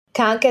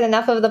Can't get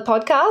enough of the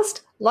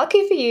podcast?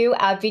 Lucky for you,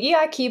 our Beauty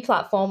IQ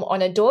platform on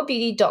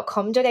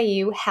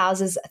adorebeauty.com.au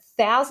houses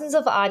thousands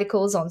of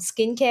articles on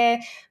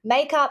skincare,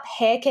 makeup,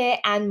 hair care,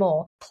 and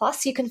more.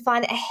 Plus, you can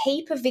find a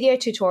heap of video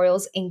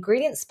tutorials,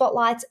 ingredient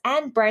spotlights,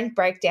 and brand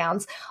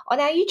breakdowns on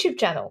our YouTube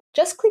channel.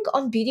 Just click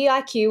on Beauty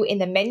IQ in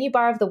the menu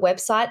bar of the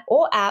website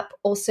or app,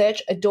 or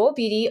search Adore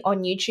Beauty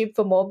on YouTube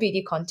for more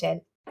beauty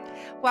content.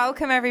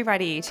 Welcome,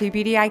 everybody, to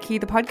Beauty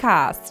IQ, the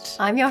podcast.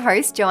 I'm your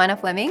host, Joanna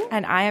Fleming.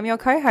 And I am your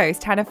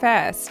co-host, Hannah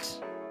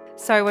First.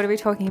 So what are we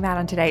talking about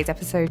on today's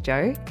episode,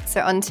 Jo?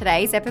 So on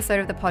today's episode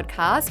of the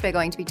podcast, we're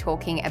going to be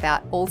talking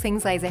about all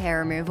things laser hair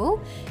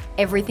removal,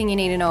 everything you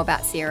need to know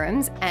about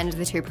serums, and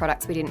the two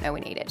products we didn't know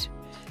we needed.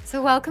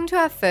 So welcome to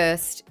our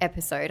first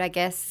episode. I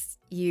guess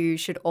you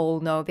should all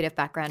know a bit of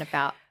background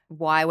about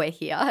why we're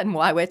here and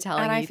why we're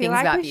telling you things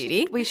about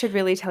beauty. We should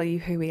really tell you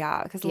who we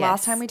are, because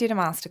last time we did a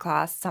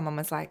masterclass, someone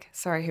was like,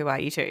 sorry, who are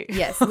you two?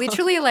 Yes,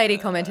 literally a lady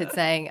commented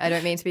saying, I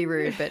don't mean to be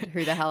rude, but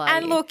who the hell are you?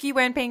 And look, you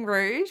weren't being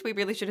rude. We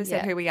really should have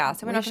said who we are,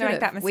 so we're not going to make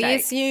that mistake. We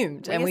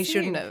assumed, and we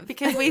shouldn't have.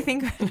 Because we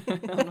think,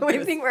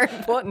 we think we're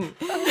important.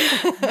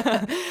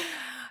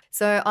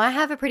 So I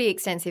have a pretty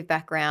extensive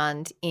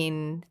background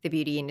in the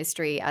beauty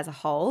industry as a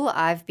whole.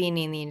 I've been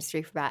in the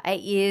industry for about 8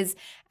 years,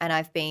 and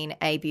I've been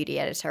a beauty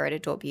editor at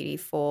Adore Beauty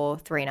for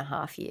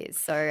 3.5 years.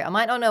 So I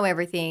might not know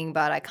everything,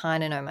 but I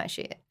kind of know my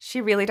shit.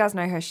 She really does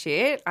know her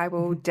shit. I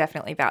will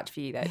definitely vouch for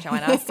you there,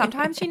 Joanna.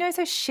 Sometimes she knows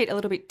her shit a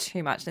little bit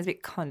too much and it's a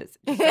bit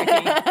condescending.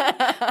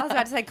 I was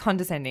about to say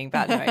condescending,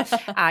 but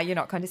no, you're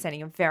not condescending.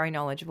 You're very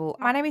knowledgeable.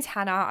 My name is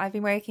Hannah. I've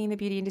been working in the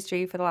beauty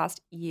industry for the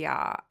last year.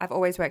 I've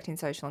always worked in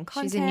social and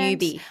content. She's a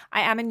newbie.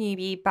 I am a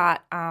newbie,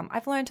 but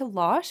I've learned a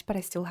lot, but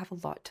I still have a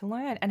lot to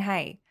learn. And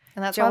hey,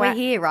 and that's why we're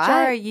here,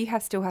 right? Jo, you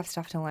still have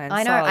stuff to learn.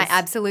 I know, I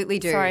absolutely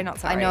do. Sorry, not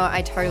sorry. I know,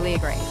 I totally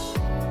agree.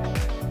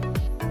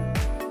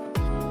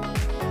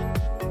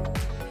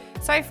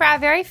 So for our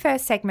very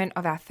first segment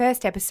of our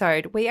first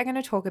episode, we are going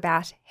to talk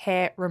about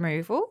hair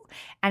removal,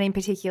 and in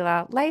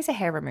particular, laser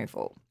hair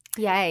removal.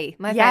 Yay,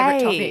 my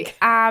favourite topic.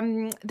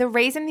 The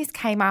reason this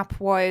came up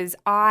was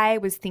I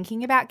was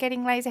thinking about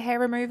getting laser hair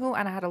removal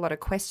and I had a lot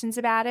of questions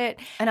about it.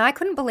 And I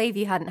couldn't believe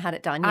you hadn't had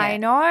it done yet. I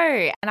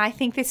know. And I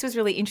think this was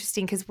really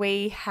interesting because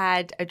we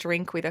had a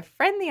drink with a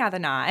friend the other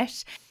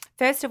night.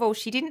 First of all,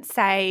 she didn't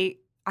say,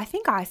 I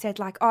think I said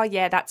like, oh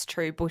yeah, that's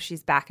true, Bush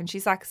is back. And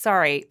she's like,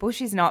 sorry,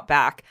 Bush is not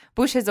back.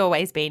 Bush has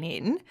always been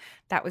in.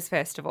 That was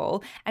first of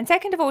all. And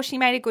second of all, she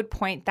made a good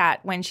point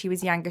that when she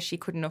was younger, she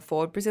couldn't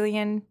afford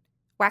Brazilian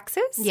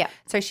waxes. Yeah.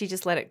 So she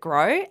just let it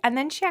grow. And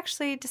then she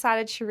actually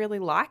decided she really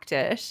liked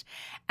it.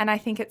 And I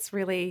think it's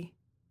really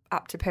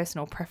up to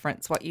personal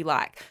preference what you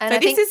like. And so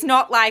this is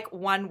not like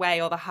one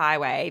way or the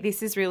highway.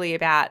 This is really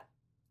about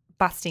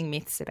busting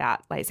myths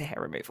about laser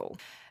hair removal.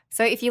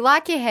 So if you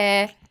like your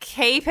hair,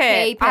 keep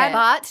it.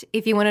 But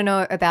if you want to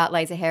know about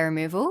laser hair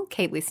removal,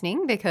 keep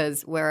listening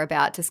because we're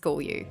about to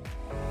school you.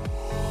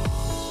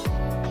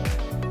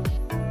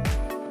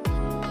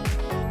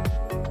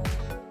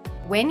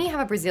 When you have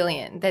a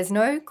Brazilian, there's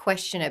no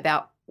question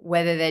about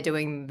whether they're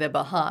doing the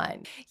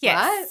behind.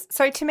 Yes. Right?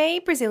 So to me,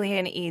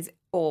 Brazilian is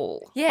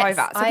all yes,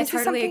 over. So I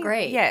totally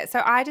agree. Yeah.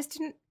 So I just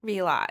didn't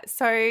realise.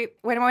 So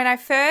when I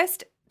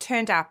first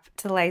turned up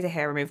to the laser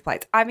hair removal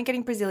plates, I've been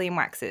getting Brazilian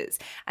waxes,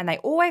 and they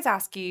always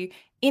ask you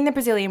in the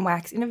Brazilian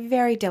wax in a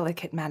very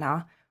delicate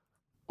manner,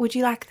 would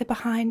you like the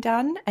behind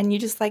done? And you're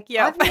just like,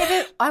 yeah.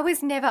 I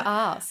was never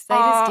asked. They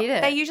just did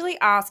it. They usually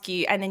ask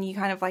you and then you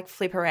kind of like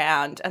flip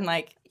around and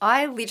like.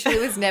 I literally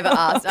was never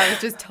asked. I was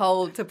just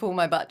told to pull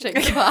my butt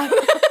cheeks apart.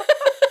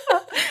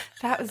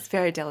 That was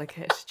very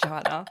delicate,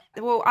 Joanna.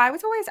 Well, I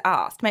was always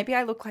asked. Maybe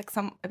I look like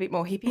a bit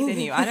more hippie than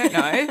you. I don't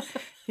know.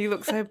 You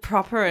look so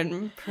proper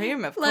and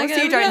prim. Of course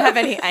you don't have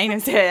any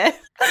anus hair.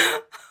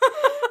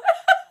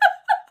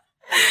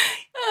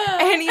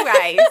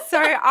 Anyway, so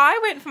I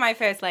went for my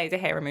first laser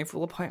hair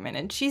removal appointment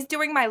and she's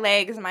doing my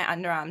legs and my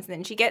underarms, and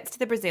then she gets to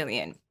the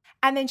Brazilian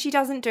and then she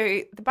doesn't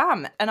do the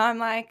bum. And I'm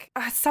like,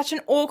 oh, it's such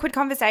an awkward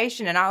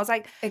conversation. And I was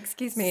like,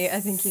 excuse me,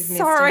 I think you've missed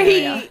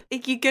sorry, are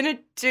you going to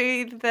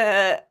do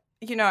the,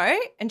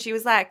 And she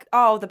was like,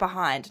 oh, the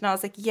behind. And I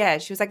was like, yeah.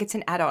 She was like, it's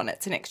an add-on.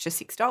 It's an extra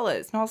 $6.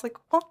 And I was like,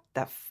 what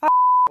the fuck?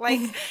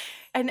 Like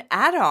an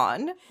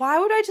add-on? Why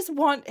would I just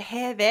want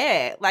hair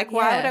there? Like,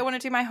 why would I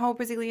want to do my whole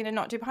Brazilian and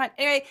not do behind?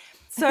 Anyway,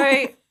 so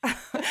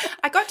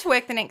I got to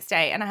work the next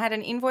day and I had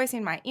an invoice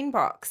in my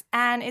inbox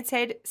and it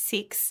said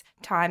 6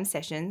 time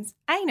sessions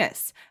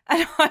anus.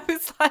 And I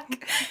was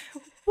like,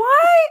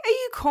 why are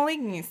you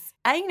calling this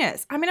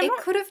anus? I mean, it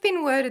could have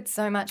been worded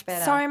so much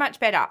better. So much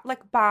better.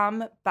 Like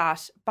bum,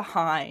 butt,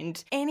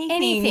 behind,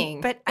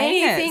 anything. But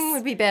anything anus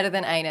would be better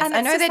than anus. And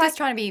I know they're just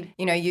trying to be,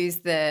 use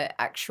the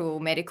actual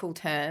medical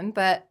term,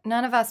 but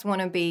none of us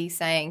want to be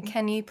saying,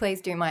 can you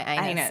please do my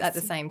anus at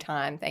the same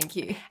time? Thank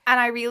you. And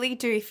I really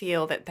do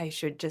feel that they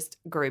should just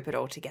group it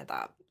all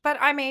together. But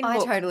I mean, I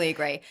look, totally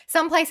agree.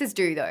 Some places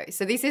do though.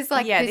 So this is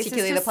like Yeah, this is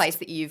particularly the just place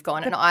that you've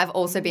gone. And I've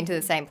also been to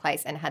the same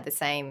place and had the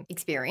same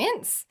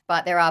experience.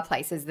 But there are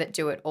places that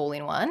do it all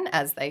in one,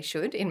 as they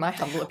should, in my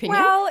humble opinion.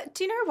 well,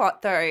 do you know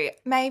what though?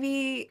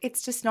 Maybe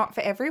it's just not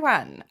for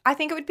everyone. I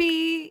think it would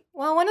be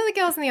Well, one of the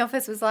girls in the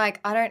office was like,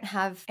 I don't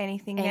have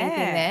anything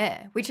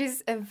there, which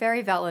is a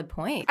very valid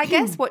point. I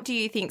guess what do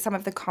you think some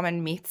of the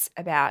common myths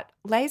about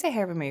laser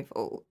hair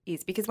removal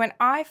is? Because when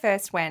I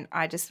first went,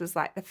 I just was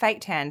like, the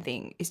fake tan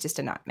thing is just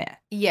a nightmare.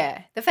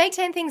 Yeah, the fake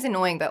tan thing's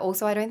annoying, but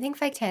also I don't think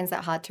fake tan's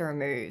that hard to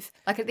remove.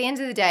 Like at the end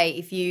of the day,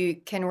 if you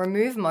can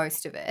remove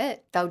most of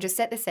it, they'll just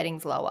set the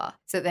settings lower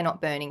so that they're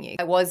not burning you.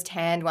 I was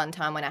tanned one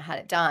time when I had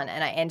it done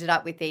and I ended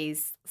up with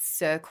these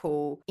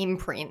circle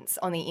imprints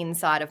on the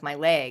inside of my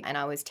leg and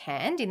I was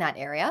tanned in that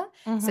area.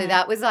 So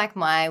that was like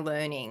my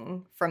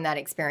learning from that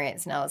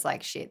experience. And I was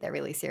like, shit, they're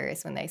really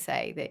serious when they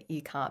say that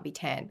you can't be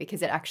tanned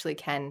because it actually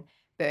can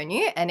burn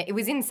you. And it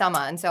was in summer.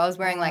 And so I was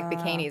wearing like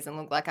bikinis and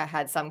looked like I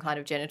had some kind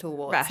of genital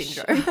wart Rash.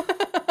 syndrome.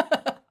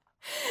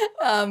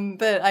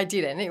 But I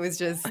didn't. It was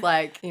just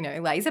like,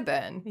 laser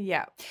burn.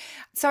 Yeah.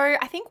 So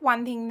I think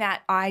one thing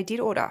that I did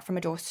order from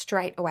Adore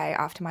straight away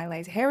after my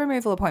laser hair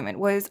removal appointment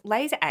was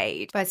Laser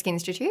Aid By Skin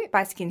Institute.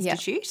 by Skin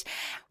Institute.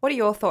 What are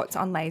your thoughts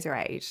on Laser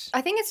Aid?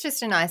 I think it's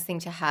just a nice thing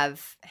to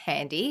have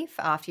handy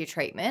for after your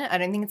treatment. I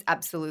don't think it's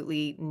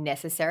absolutely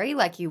necessary.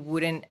 Like you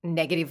wouldn't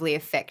negatively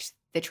affect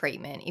the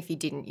treatment if you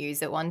didn't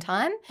use it one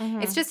time.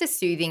 It's just a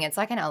soothing. It's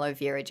like an aloe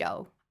vera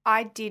gel.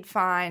 I did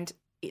find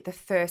the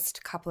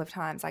first couple of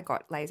times I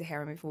got laser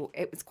hair removal,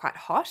 it was quite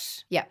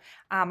hot. Yeah.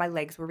 My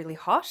legs were really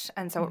hot,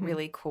 and so it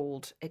really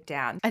cooled it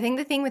down. I think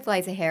the thing with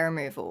laser hair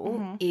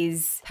removal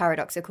is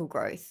paradoxical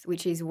growth,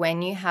 which is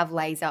when you have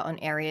laser on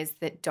areas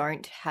that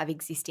don't have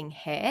existing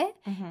hair,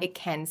 it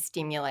can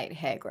stimulate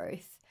hair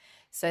growth.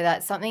 So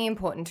that's something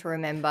important to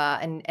remember.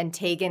 And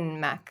Tegan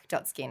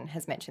Mac.Skin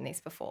has mentioned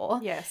this before.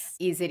 Yes.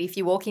 Is that if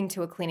you walk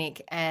into a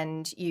clinic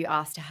and you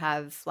ask to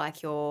have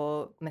like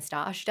your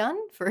moustache done,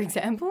 for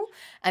example,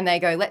 and they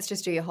go, let's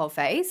just do your whole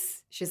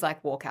face, she's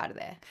like, walk out of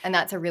there. And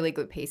that's a really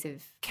good piece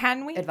of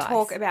Can we advice.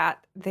 talk about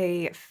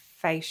the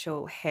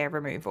facial hair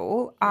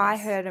removal? I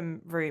heard a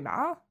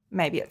rumour,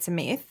 maybe it's a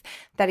myth,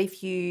 that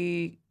if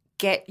you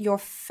get your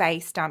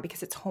face done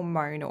because it's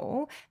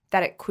hormonal,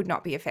 that it could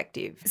not be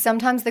effective.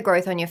 Sometimes the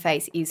growth on your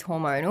face is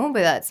hormonal, but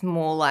that's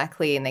more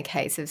likely in the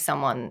case of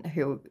someone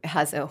who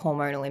has a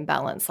hormonal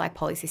imbalance like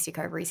polycystic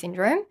ovary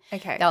syndrome.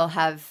 Okay. They'll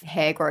have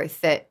hair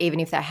growth that even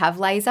if they have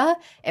laser,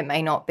 it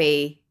may not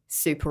be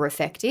super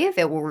effective.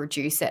 It will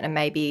reduce it and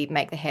maybe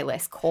make the hair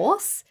less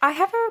coarse. I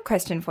have a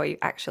question for you,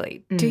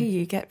 actually. Do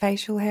you get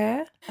facial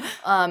hair?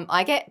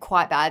 I get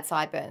quite bad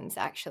sideburns,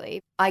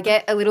 actually. I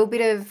get a little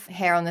bit of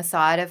hair on the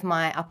side of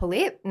my upper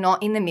lip,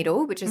 not in the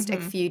middle, but just a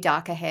few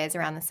darker hairs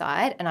around the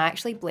side. And I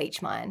actually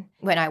bleach mine.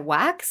 When I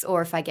wax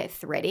or if I get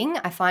threading,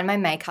 I find my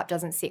makeup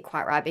doesn't sit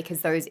quite right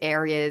because those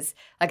areas,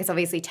 like it's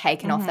obviously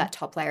taken off that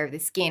top layer of the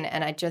skin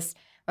and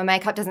my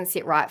makeup doesn't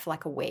sit right for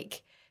like a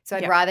week. So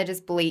I'd rather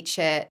just bleach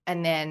it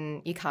and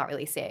then you can't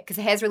really see it because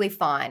the hair's really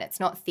fine. It's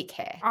not thick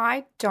hair.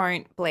 I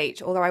don't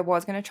bleach, although I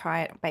was going to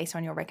try it based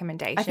on your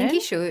recommendation. I think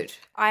you should.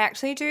 I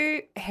actually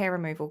do hair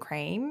removal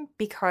cream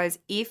because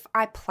if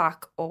I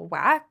pluck or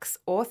wax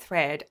or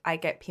thread, I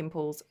get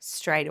pimples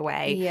straight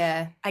away.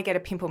 Yeah. I get a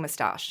pimple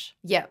moustache.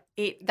 Yep.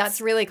 It's That's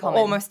really common.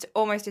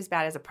 Almost as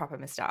bad as a proper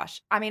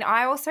moustache. I mean,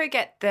 I also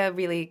get the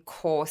really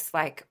coarse,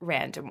 like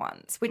random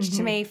ones, which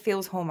to me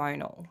feels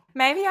hormonal.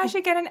 Maybe I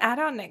should get an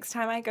add-on next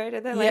time I go to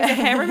the laser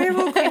hair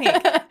removal clinic.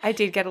 I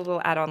did get a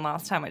little add-on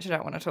last time, which I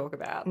don't want to talk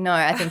about. No,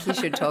 I think you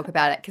should talk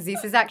about it because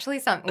this is actually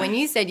something. When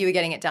you said you were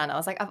getting it done, I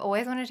was like, I've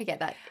always wanted to get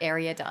that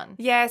area done.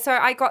 Yeah, so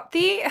I got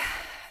the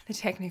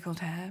technical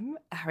term,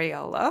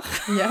 areola.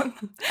 Yeah.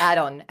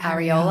 Add-on,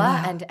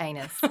 areola and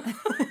anus.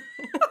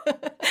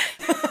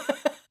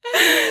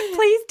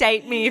 Please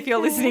date me if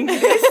you're listening to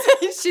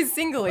this. She's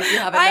single if you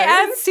haven't I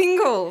am noticed.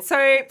 single,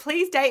 so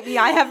please date me.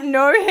 I have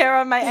no hair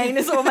on my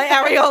anus or my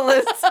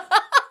areolas.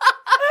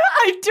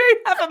 I do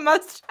have a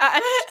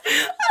mustache.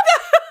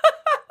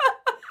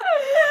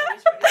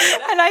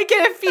 And I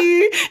get a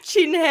few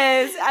chin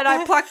hairs and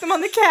I pluck them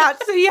on the couch,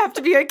 so you have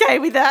to be okay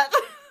with that.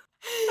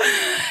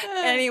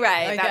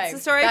 Anyway, that's the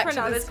story back for to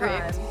the another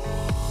script. time.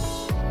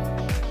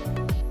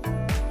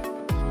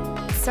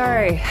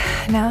 So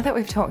now that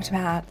we've talked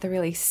about the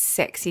really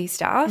sexy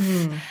stuff,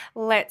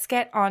 let's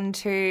get on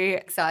to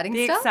Exciting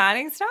the stuff?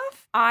 exciting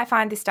stuff. I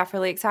find this stuff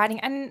really exciting.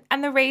 And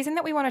the reason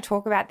that we want to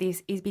talk about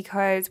this is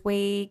because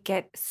we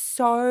get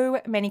so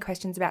many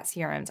questions about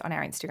serums on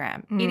our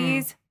Instagram. It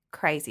is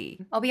crazy.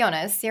 I'll be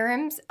honest,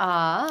 serums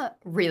are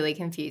really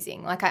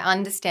confusing. Like I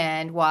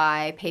understand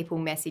why people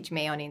message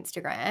me on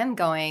Instagram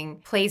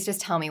going, please just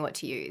tell me what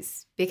to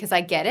use. Because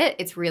I get it.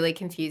 It's really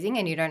confusing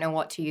and you don't know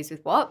what to use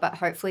with what, but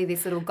hopefully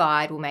this little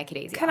guide will make it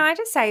easier. Can I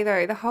just say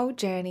though, the whole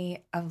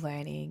journey of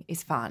learning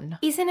is fun.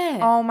 Isn't it?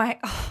 Oh,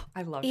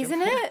 I love you.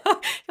 Isn't it?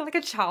 You're like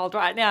a child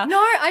right now. No,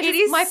 my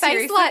face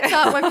seriously- lights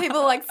up when people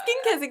are like,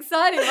 skincare's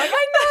exciting. I'm like,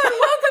 I know,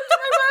 welcome to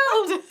my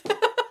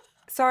world.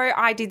 So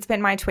I did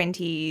spend my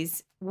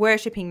 20s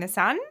worshipping the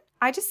sun.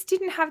 I just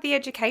didn't have the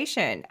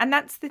education. And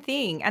that's the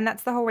thing. And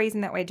that's the whole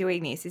reason that we're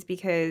doing this, is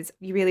because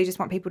you really just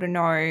want people to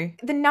know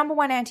the number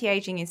one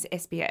anti-aging is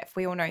SPF.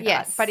 We all know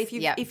Yes. that. But if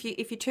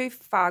you're too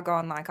far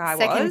gone like I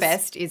was. Second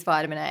best is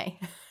vitamin A.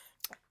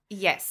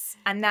 Yes.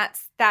 And that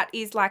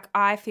is like,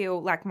 I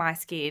feel like my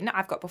skin,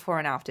 I've got before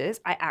and afters.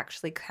 I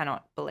actually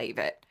cannot believe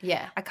it.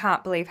 Yeah. I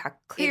can't believe how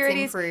clear It's it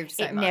is. improved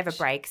so it never much.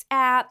 breaks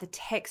out, the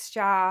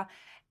texture.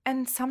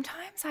 And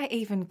sometimes I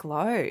even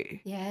glow.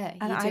 Yeah,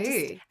 And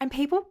you do. and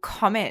people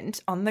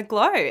comment on the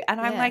glow. And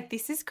I'm Yeah. like,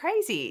 this is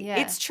crazy. Yeah.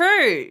 It's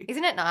true.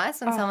 Isn't it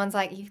nice when Oh. someone's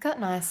like, you've got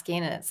nice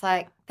skin? And it's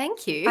like,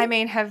 thank you. I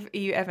mean, have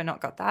you ever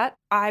not got that?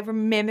 I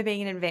remember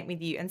being in an event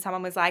with you and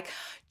someone was like,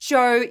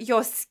 Jo,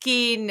 your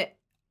skin,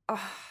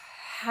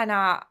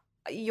 Hannah,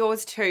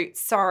 yours too.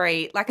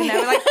 Sorry. Like, and they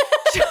were like,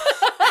 they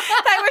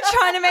were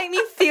trying to make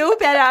me feel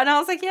better. And I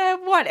was like, yeah,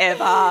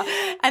 whatever.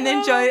 And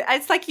then Jo,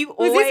 it's like you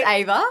Was always. this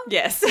Ava?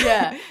 Yes.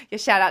 Yeah. Yeah,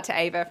 shout out to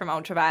Ava from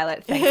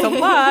Ultraviolet. Thanks so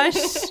much.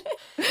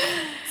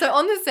 So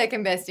on the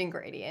second best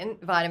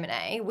ingredient, vitamin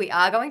A, we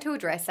are going to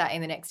address that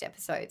in the next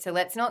episode. So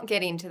let's not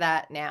get into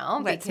that now.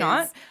 Let's because,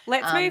 not.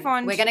 Let's move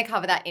on. We're going to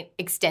cover that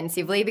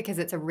extensively because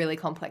it's a really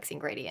complex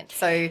ingredient.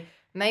 So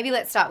maybe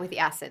let's start with the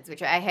acids,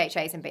 which are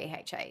AHAs and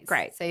BHAs.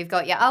 Great. So you've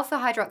got your alpha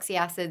hydroxy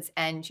acids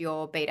and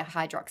your beta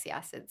hydroxy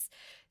acids.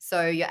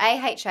 So your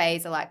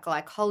AHAs are like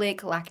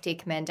glycolic,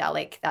 lactic,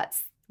 mandelic.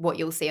 That's what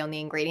you'll see on the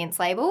ingredients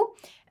label.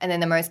 And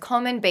then the most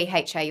common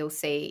BHA you'll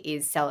see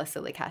is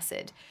salicylic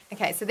acid.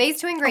 Okay, so these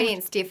two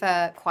ingredients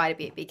differ quite a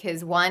bit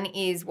because one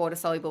is water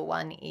soluble,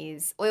 one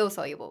is oil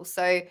soluble.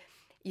 So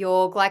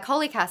your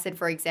glycolic acid,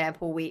 for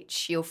example,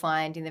 which you'll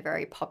find in the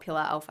very popular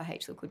Alpha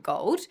H Liquid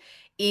Gold,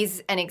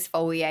 is an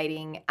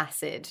exfoliating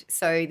acid.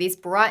 So this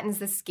brightens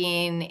the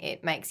skin,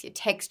 it makes your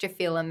texture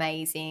feel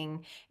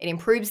amazing, it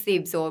improves the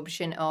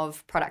absorption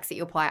of products that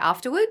you apply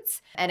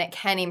afterwards, and it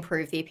can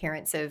improve the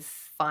appearance of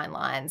fine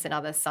lines and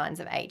other signs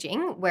of aging,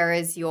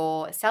 whereas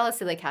your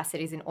salicylic acid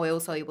is an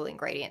oil-soluble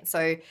ingredient.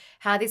 So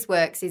how this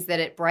works is that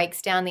it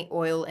breaks down the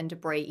oil and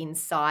debris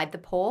inside the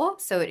pore,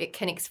 so it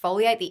can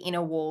exfoliate the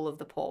inner wall of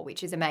the pore,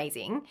 which is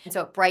amazing.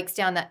 So it breaks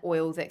down that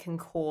oil that can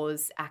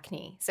cause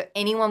acne. So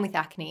anyone with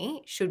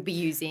acne should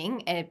be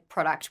using a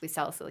product with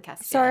salicylic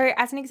acid. So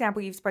as an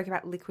example, you've spoken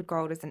about liquid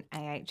gold as an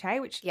AHA,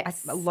 which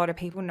Yes. a lot of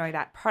people know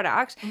that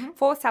product.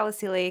 For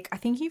salicylic, I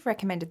think you've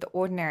recommended the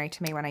Ordinary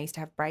to me when I used to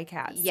have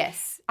breakouts.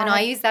 Yes, and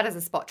I use that as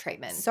a spot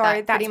treatment. So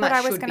that that's pretty what much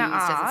I was should be gonna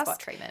used as a ask. spot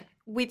treatment.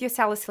 With your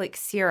salicylic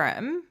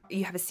serum,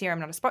 you have a serum,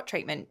 not a spot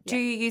treatment. Do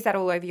you use that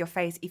all over your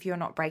face if you're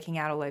not breaking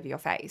out all over your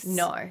face?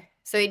 No.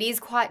 So it is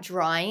quite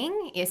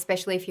drying,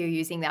 especially if you're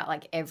using that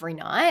like every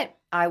night.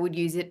 I would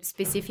use it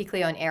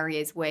specifically on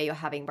areas where you're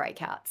having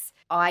breakouts.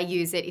 I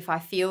use it if I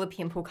feel a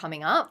pimple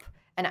coming up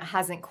and it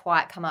hasn't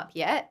quite come up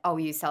yet, I'll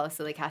use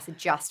salicylic acid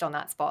just on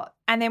that spot.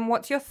 And then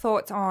what's your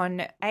thoughts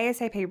on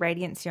ASAP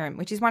Radiant Serum,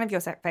 which is one of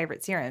your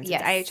favourite serums?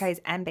 Yes. It's AHAs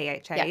and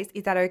BHAs.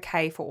 Is that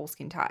okay for all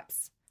skin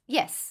types?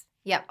 Yes.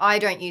 Yep. I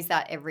don't use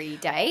that every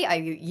day. I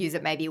use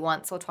it maybe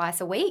once or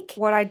twice a week.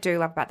 What I do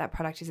love about that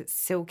product is it's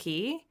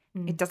silky.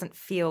 It doesn't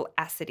feel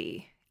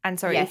acidy. And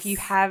so Yes.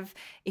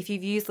 if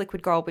you've used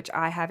liquid gold, which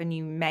I have, and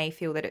you may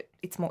feel that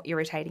it's more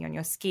irritating on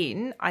your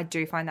skin, I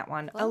do find that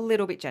one a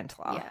little bit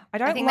gentler. Yeah.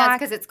 I think like, that's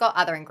because it's got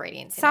other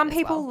ingredients in some it as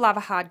people well. love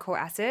a hardcore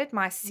acid.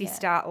 My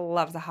sister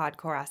loves a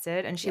hardcore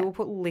acid, and she will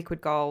put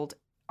liquid gold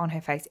on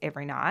her face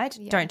every night.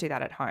 Yeah. Don't do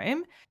that at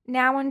home.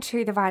 Now on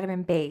to the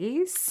vitamin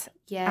Bs.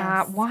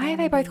 Yes, Why are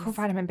they both Bs. called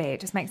vitamin B?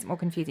 It just makes it more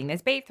confusing.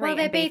 There's B3 Well,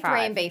 they're and B3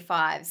 B5. and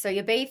B5. So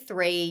your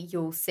B3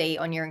 you'll see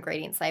on your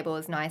ingredients label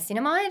as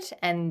niacinamide,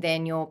 and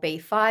then your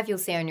B5 you'll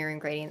see on your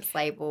ingredients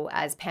label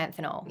as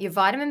panthenol. Your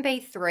vitamin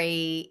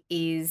B3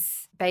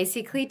 is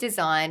basically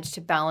designed to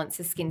balance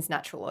the skin's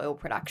natural oil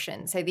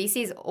production. So this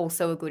is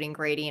also a good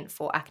ingredient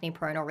for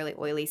acne-prone or really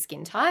oily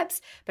skin types,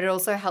 but it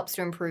also helps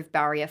to improve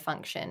barrier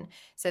function.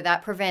 So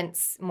that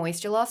prevents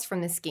moisture loss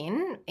from the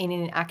skin. And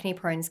in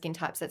acne-prone skin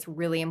types, that's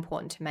really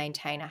important to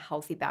maintain a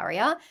healthy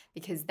barrier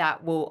because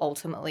that will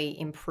ultimately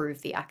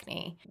improve the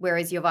acne.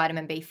 Whereas your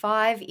vitamin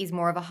B5 is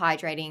more of a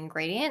hydrating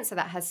ingredient, so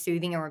that has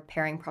soothing and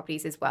repairing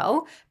properties as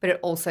well, but it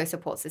also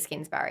supports the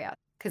skin's barrier.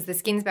 Because the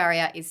skin's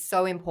barrier is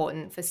so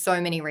important for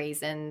so many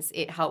reasons.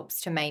 It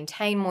helps to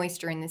maintain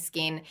moisture in the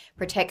skin,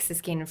 protects the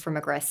skin from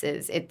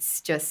aggressors.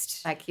 It's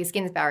just like your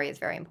skin's barrier is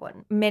very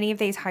important. Many of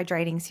these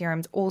hydrating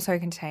serums also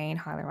contain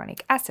hyaluronic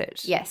acid.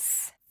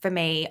 Yes. For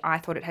me, I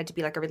thought it had to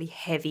be like a really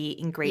heavy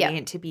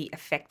ingredient to be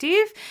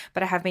effective,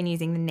 but I have been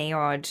using the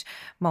NIOD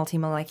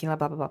multi-molecular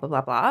blah, blah, blah, blah,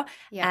 blah, blah.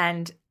 Yeah.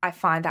 And I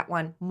find that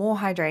one more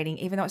hydrating,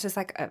 even though it's just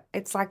like,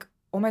 it's like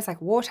almost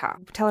like water.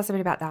 Tell us a bit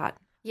about that.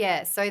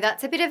 Yeah, so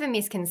that's a bit of a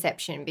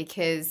misconception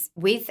because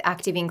with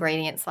active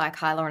ingredients like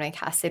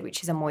hyaluronic acid,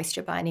 which is a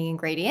moisture binding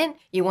ingredient,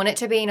 you want it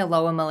to be in a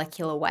lower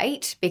molecular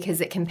weight because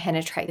it can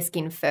penetrate the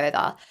skin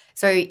further.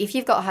 So if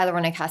you've got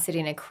hyaluronic acid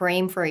in a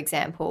cream, for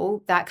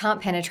example, that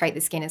can't penetrate the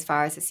skin as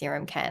far as a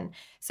serum can.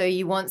 So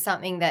you want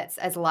something that's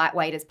as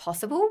lightweight as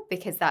possible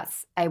because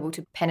that's able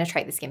to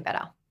penetrate the skin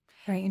better.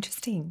 Very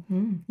interesting.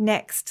 Mm.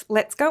 Next,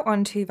 let's go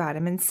on to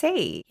vitamin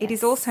C. It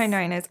is also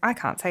known as, I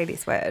can't say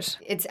this word.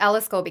 It's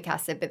L-ascorbic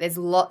acid, but there's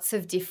lots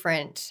of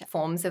different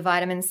forms of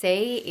vitamin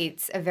C.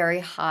 It's a very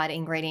hard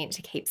ingredient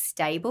to keep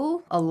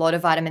stable. A lot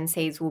of vitamin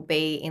Cs will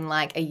be in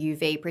like a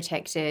UV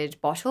protected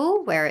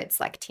bottle where it's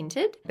like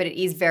tinted, but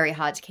it is very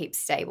hard to keep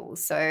stable.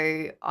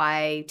 So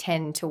I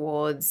tend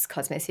towards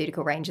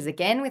cosmeceutical ranges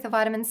again with a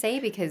vitamin C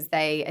because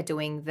they are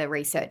doing the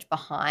research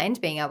behind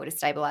being able to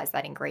stabilize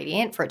that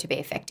ingredient for it to be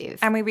effective.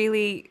 And we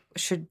really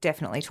should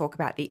definitely talk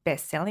about the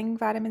best-selling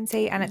vitamin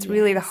C, and it's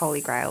really the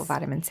holy grail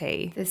vitamin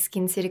C. The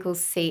SkinCeuticals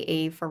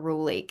CE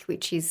Ferulic,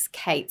 which is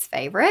Kate's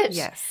favourite.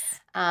 Yes.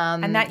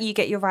 And that you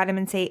get your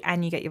vitamin C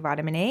and you get your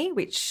vitamin E,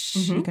 which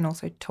you can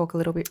also talk a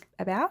little bit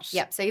about.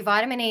 Yep. So your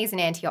vitamin E is an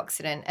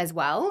antioxidant as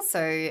well.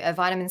 So a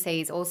vitamin C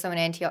is also an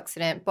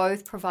antioxidant.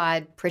 Both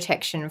provide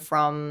protection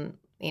from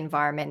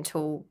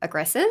environmental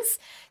aggressors.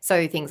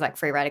 So things like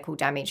free radical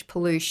damage,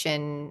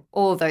 pollution,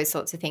 all of those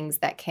sorts of things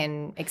that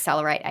can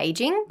accelerate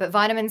aging. But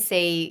vitamin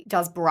C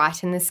does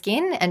brighten the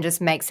skin and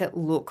just makes it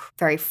look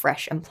very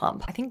fresh and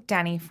plump. I think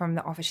Danny from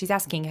the office, she's our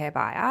skincare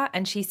buyer,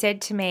 and she said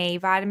to me,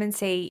 vitamin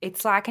C,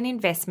 it's like an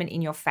investment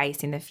in your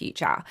face in the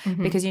future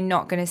because you're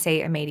not going to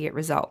see immediate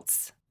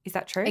results. Is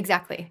that true?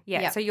 Exactly.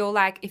 Yeah. Yep. So you're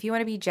like, if you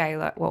want to be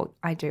J-Lo, well,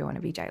 I do want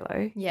to be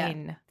J-Lo. Yeah.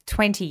 In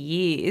 20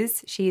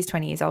 years, she is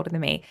 20 years older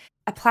than me.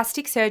 A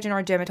plastic surgeon or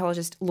a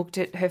dermatologist looked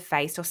at her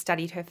face or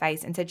studied her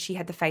face and said she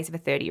had the face of a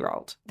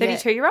 30-year-old.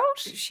 32-year-old?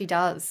 She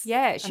does.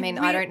 Yeah.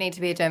 I don't need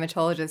to be a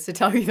dermatologist to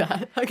tell you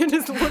that. I can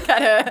just look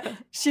at her.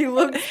 She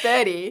looks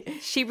 30.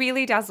 She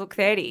really does look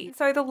 30.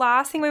 So the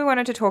last thing we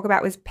wanted to talk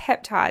about was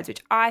peptides,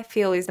 which I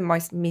feel is the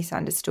most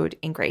misunderstood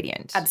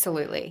ingredient.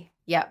 Absolutely.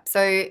 Yep.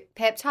 So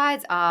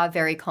peptides are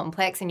very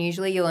complex and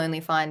usually you'll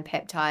only find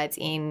peptides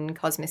in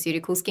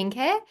cosmeceutical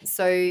skincare.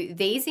 So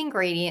these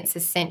ingredients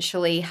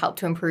essentially help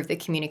to improve the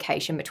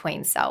communication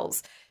between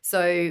cells.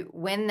 So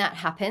when that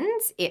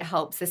happens, it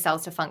helps the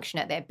cells to function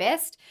at their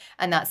best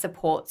and that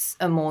supports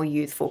a more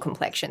youthful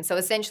complexion. So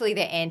essentially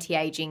they're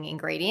anti-aging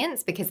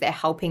ingredients because they're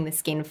helping the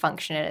skin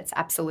function at its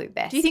absolute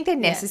best. Do you think they're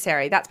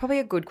necessary? That's probably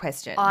a good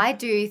question. I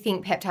do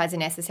think peptides are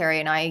necessary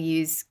and I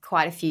use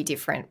quite a few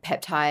different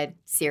peptide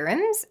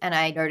serums and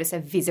I notice a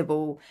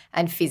visible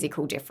and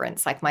physical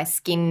difference. Like my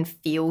skin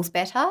feels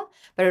better,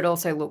 but it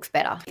also looks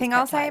better. The thing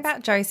I'll say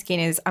about Jo's skin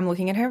is I'm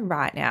looking at her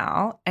right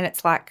now and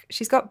it's like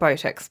she's got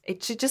Botox.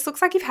 It just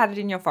looks like you've had it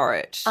in your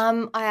forehead.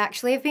 I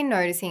actually have been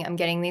noticing I'm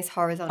getting this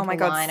horizontal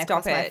line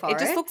across my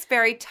forehead. It just looks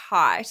very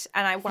tight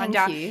and I wonder,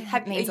 Thank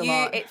you. Means a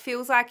lot. It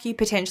feels like you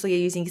potentially are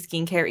using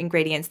skincare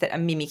ingredients that are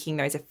mimicking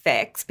those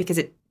effects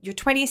because you're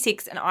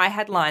 26 and I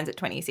had lines at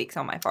 26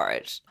 on my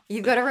forehead.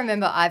 You've got to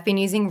remember I've been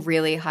using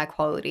really high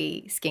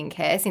quality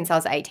skincare since I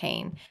was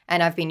 18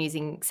 and I've been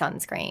using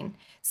sunscreen.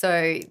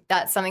 So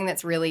that's something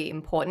that's really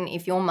important.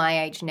 If you're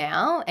my age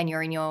now and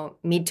you're in your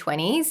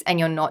mid-20s and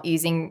you're not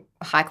using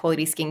high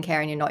quality skincare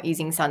and you're not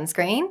using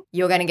sunscreen,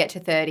 you're going to get to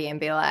 30 and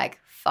be like,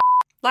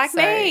 Like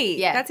me.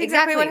 Yeah, that's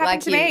exactly what happened like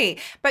to me.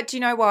 But do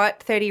you know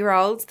what?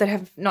 30-year-olds that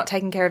have not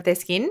taken care of their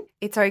skin,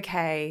 it's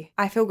okay.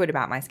 I feel good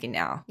about my skin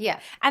now. Yeah.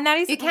 And that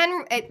is...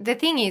 the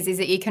thing is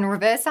that you can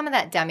reverse some of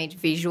that damage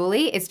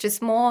visually. It's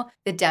just more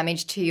the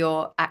damage to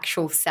your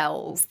actual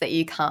cells that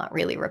you can't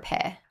really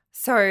repair.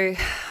 So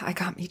I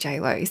can't be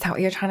J-Lo. Is that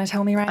what you're trying to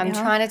tell me right now? I'm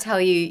trying to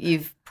tell you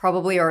you've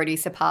probably already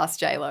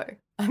surpassed J-Lo.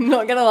 I'm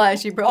not going to lie,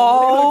 she probably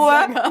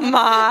looks younger.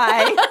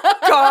 My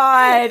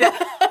God.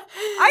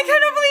 I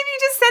cannot believe you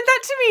just said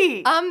that to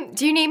me.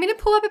 Do you need me to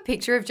pull up a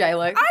picture of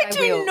J-Lo? I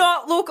do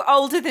not look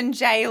older than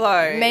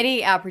J-Lo.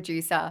 Medi, our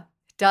producer,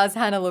 does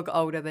Hannah look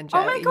older than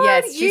J-Lo? Oh my God,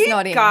 yes, she's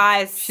nodding.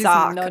 Guys she's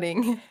suck.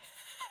 nodding.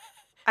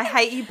 I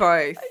hate you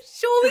both.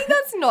 Surely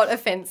that's not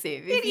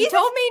offensive. If you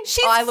told me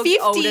she's I look 50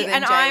 older than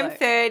and J-Lo. I'm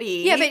 30.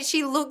 Yeah, but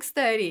she looks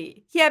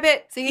 30. Yeah,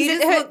 but so you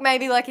just look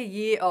maybe like a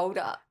year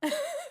older.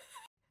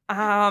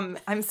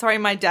 I'm sorry,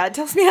 my dad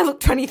tells me I look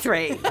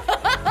 23.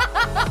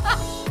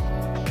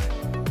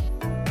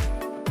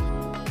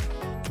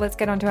 Let's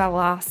get on to our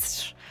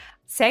last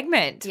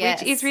segment,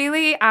 which is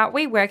really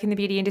we work in the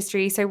beauty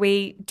industry, so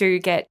we do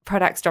get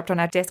products dropped on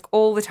our desk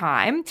all the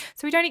time.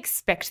 So we don't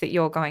expect that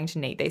you're going to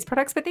need these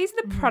products, but these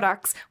are the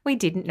products we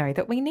didn't know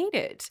that we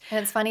needed.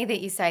 And it's funny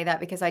that you say that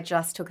because I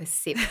just took a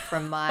sip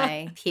from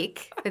my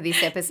pick for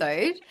this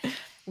episode,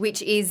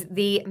 which is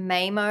the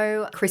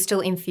Mamo Crystal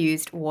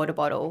Infused Water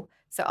Bottle.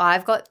 So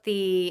I've got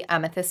the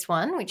amethyst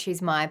one, which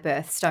is my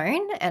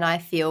birthstone, and I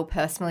feel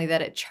personally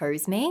that it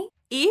chose me.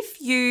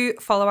 If you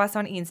follow us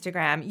on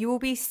Instagram, you will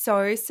be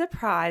so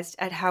surprised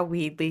at how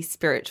weirdly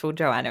spiritual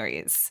Joanna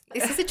is.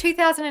 This is a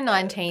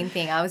 2019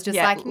 thing. I was just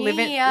like, new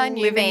year,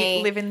 new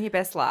me. Living your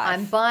best life.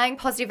 I'm buying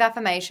positive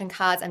affirmation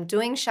cards. I'm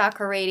doing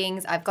chakra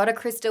readings. I've got a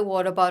crystal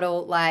water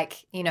bottle.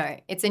 Like,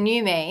 it's a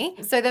new me.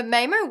 So the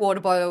Mamo water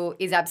bottle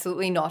is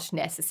absolutely not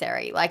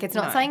necessary. Like, it's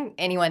not something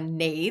anyone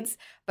needs.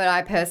 But But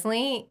I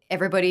personally,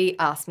 everybody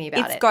asks me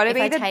about it. It's got to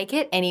be I the take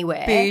it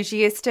anywhere.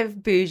 bougiest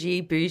of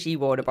bougie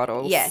water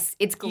bottles. Yes,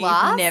 it's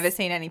glass. You've never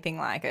seen anything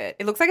like it.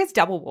 It looks like it's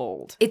double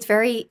walled. It's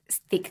very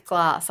thick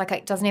glass. Like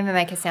it doesn't even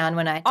make a sound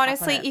when I tap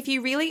Honestly, on it. if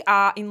you really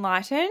are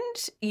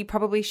enlightened, you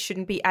probably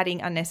shouldn't be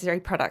adding unnecessary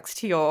products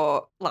to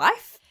your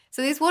life.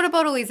 So this water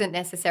bottle isn't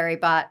necessary,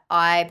 but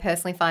I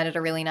personally find it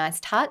a really nice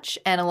touch.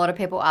 And a lot of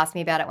people ask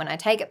me about it when I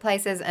take it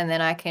places, and then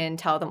I can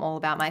tell them all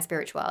about my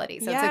spirituality.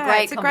 So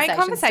it's a great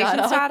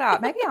conversation starter.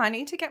 Maybe I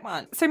need to get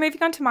one. So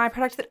moving on to my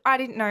product that I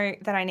didn't know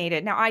that I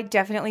needed. Now, I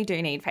definitely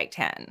do need fake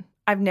tan.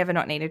 I've never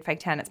not needed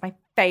fake tan. It's my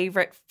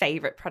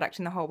favorite product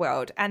in the whole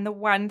world. And the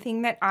one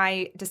thing that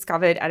I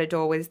discovered at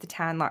Adore was the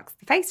Tan Luxe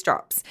face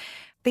drops.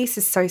 This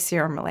is so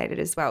serum related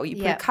as well. You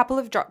put a couple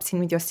of drops in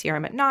with your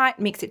serum at night,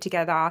 mix it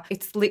together.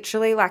 It's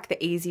literally like the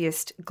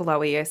easiest,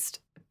 glowiest,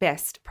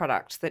 best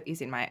product that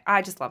is in my –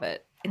 I just love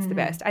it. It's the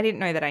best. I didn't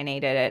know that I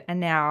needed it, and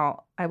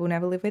now I will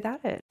never live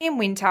without it. In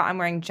winter, I'm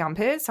wearing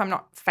jumpers, so I'm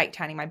not fake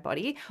tanning my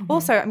body.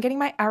 Also, I'm getting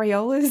my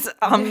areolas.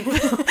 I'm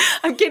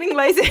getting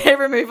laser hair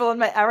removal on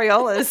my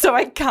areolas, so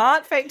I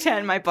can't fake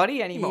tan my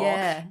body anymore.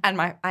 Yeah.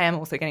 And I am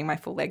also getting my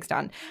full legs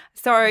done.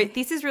 So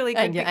this is really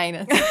good. And your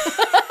anus.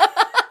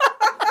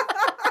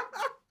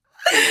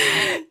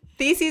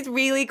 This is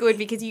really good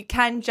because you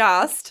can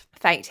just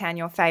fake tan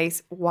your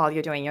face while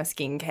you're doing your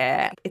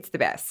skincare. It's the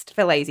best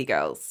for lazy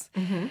girls.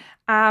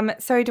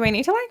 So do we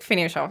need to like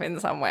finish off in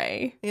some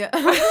way? Yeah.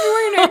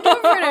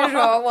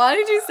 Why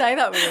did you say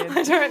that weird?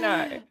 I don't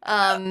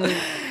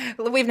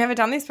know. We've never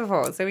done this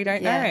before, so we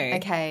don't know.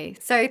 Okay.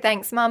 So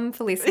thanks, Mum,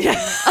 for listening.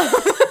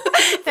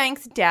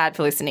 Thanks, Dad,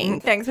 for listening.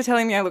 Thanks for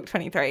telling me I look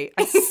 23.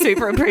 I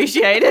super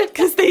appreciate it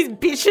because these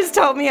bitches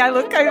told me I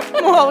look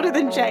more older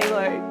than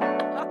J-Lo.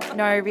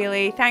 No,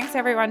 really. Thanks,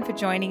 everyone, for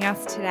joining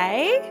us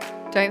today.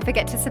 Don't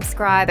forget to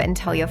subscribe and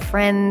tell your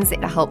friends.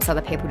 It helps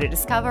other people to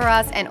discover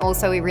us. And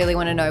also, we really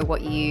want to know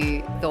what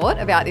you thought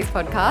about this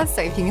podcast.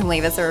 So if you can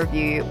leave us a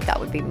review, that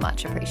would be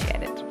much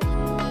appreciated.